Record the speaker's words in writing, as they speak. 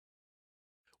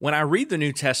When I read the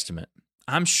New Testament,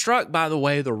 I'm struck by the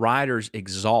way the writers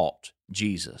exalt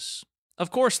Jesus. Of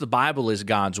course, the Bible is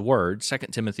God's word.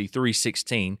 2 Timothy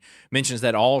 3:16 mentions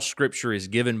that all scripture is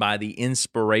given by the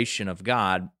inspiration of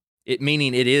God,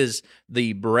 meaning it is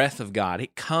the breath of God.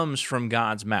 It comes from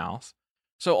God's mouth.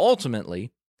 So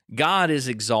ultimately, God is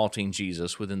exalting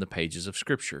Jesus within the pages of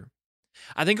Scripture.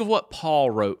 I think of what Paul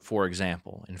wrote, for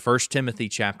example, in 1 Timothy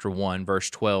chapter 1,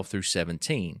 verse 12 through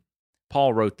 17.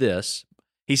 Paul wrote this.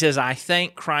 He says, "I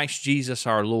thank Christ Jesus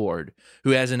our Lord, who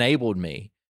has enabled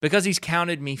me, because he's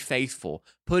counted me faithful,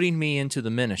 putting me into the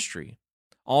ministry.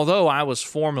 Although I was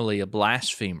formerly a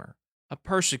blasphemer, a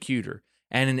persecutor,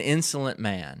 and an insolent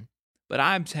man, but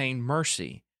I obtained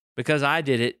mercy, because I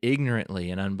did it ignorantly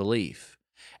in unbelief.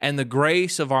 And the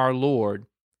grace of our Lord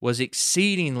was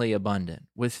exceedingly abundant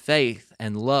with faith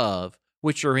and love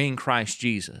which are in Christ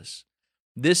Jesus.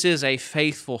 This is a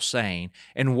faithful saying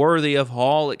and worthy of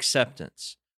all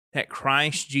acceptance, that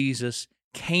Christ Jesus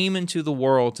came into the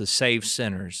world to save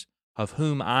sinners, of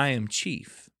whom I am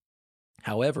chief.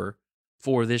 However,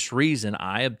 for this reason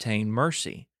I obtained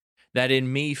mercy, that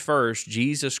in me first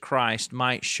Jesus Christ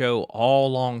might show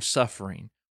all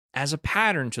long-suffering, as a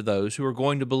pattern to those who are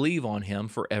going to believe on him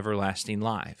for everlasting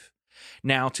life.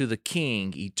 Now to the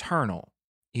King, eternal,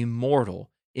 immortal,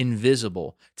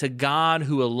 invisible, to God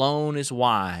who alone is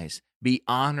wise, be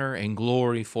honor and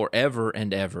glory forever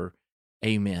and ever.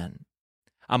 Amen."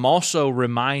 I'm also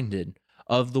reminded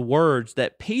of the words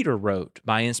that Peter wrote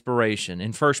by inspiration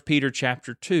in 1 Peter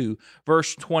chapter 2,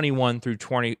 verse 21 through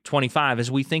 25,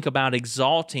 as we think about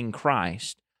exalting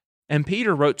Christ. And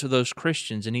Peter wrote to those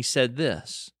Christians, and he said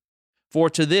this, "For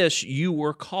to this you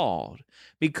were called,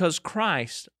 because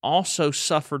Christ also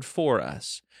suffered for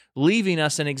us, leaving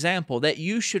us an example that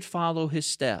you should follow his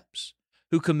steps,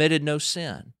 who committed no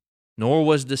sin, nor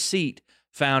was deceit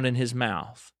found in his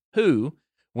mouth, who,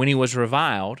 when he was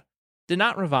reviled, did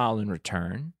not revile in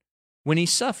return. When he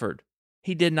suffered,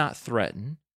 he did not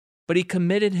threaten, but he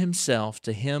committed himself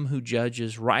to him who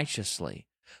judges righteously,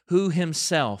 who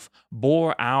himself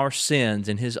bore our sins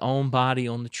in his own body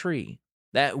on the tree,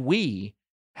 that we,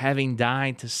 having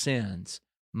died to sins,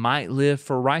 might live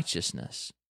for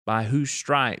righteousness, by whose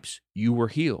stripes you were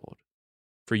healed.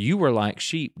 For you were like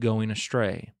sheep going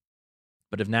astray,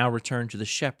 but have now returned to the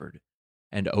shepherd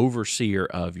and overseer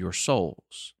of your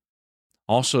souls."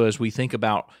 Also, as we think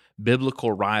about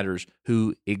biblical writers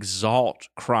who exalt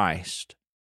Christ,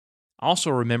 also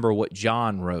remember what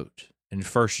John wrote in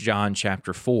 1 John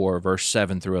chapter 4, verse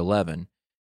 7 through 11,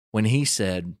 when he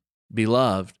said,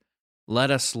 "Beloved, let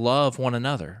us love one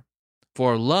another,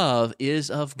 for love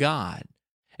is of God,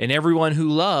 and everyone who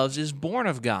loves is born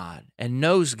of God and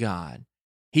knows God.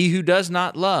 He who does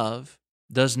not love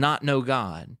does not know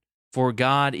God, for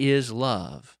God is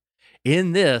love.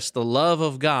 In this, the love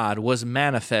of God was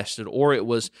manifested, or it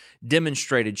was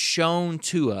demonstrated, shown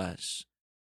to us,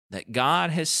 that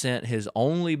God has sent his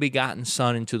only begotten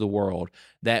Son into the world,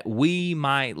 that we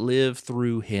might live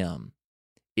through him.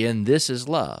 In this is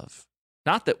love,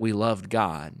 not that we loved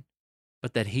God,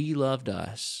 but that he loved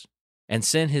us and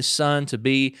sent his Son to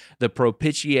be the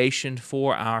propitiation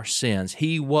for our sins.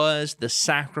 He was the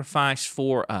sacrifice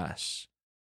for us.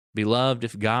 Beloved,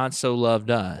 if God so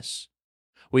loved us,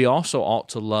 we also ought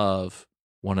to love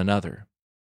one another."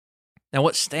 Now,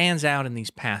 what stands out in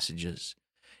these passages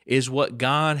is what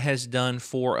God has done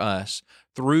for us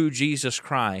through Jesus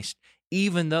Christ,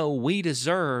 even though we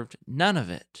deserved none of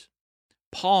it.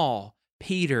 Paul,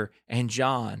 Peter, and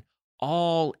John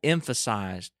all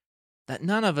emphasized that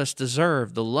none of us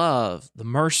deserve the love, the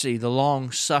mercy, the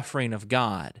long-suffering of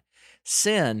God.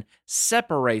 Sin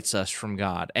separates us from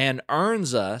God and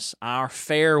earns us our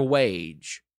fair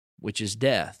wage, which is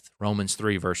death, Romans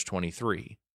 3, verse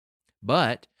 23.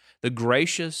 But the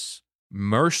gracious,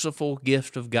 merciful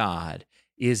gift of God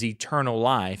is eternal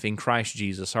life in Christ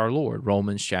Jesus our Lord,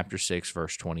 Romans chapter 6,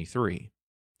 verse 23.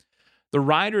 The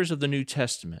writers of the New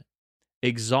Testament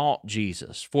exalt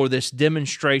Jesus for this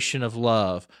demonstration of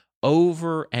love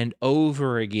over and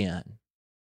over again.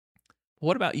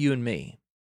 What about you and me?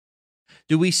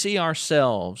 Do we see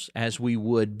ourselves as we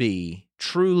would be,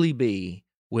 truly be,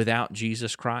 without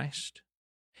Jesus Christ?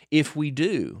 If we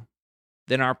do,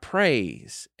 then our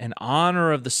praise and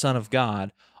honor of the Son of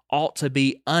God ought to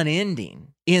be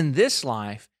unending in this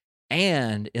life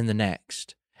and in the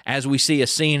next. As we see a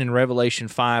scene in Revelation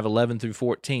 5:11 through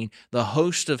 14, the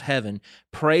host of heaven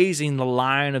praising the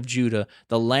Lion of Judah,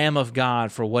 the Lamb of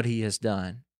God, for what he has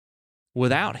done.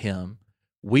 Without him,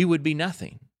 we would be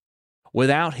nothing.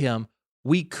 Without him,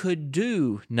 we could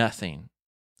do nothing.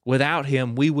 Without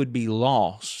him, we would be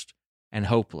lost and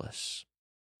hopeless.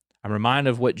 I'm reminded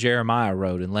of what Jeremiah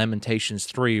wrote in Lamentations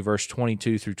 3, verse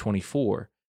 22 through 24.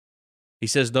 He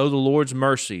says, though the Lord's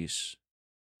mercies,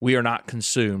 we are not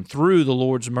consumed. Through the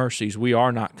Lord's mercies, we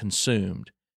are not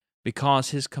consumed, because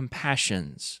his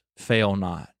compassions fail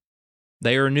not.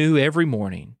 They are new every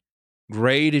morning.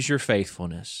 Great is your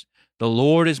faithfulness. The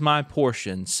Lord is my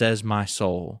portion, says my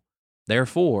soul.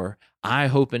 Therefore, I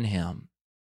hope in him.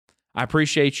 I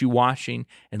appreciate you watching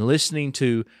and listening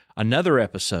to another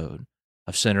episode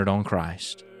of Centered on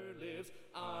Christ.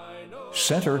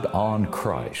 Centered on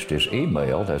Christ is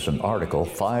emailed as an article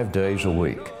 5 days a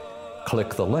week.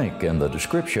 Click the link in the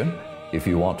description if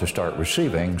you want to start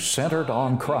receiving Centered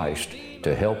on Christ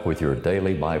to help with your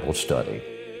daily Bible study.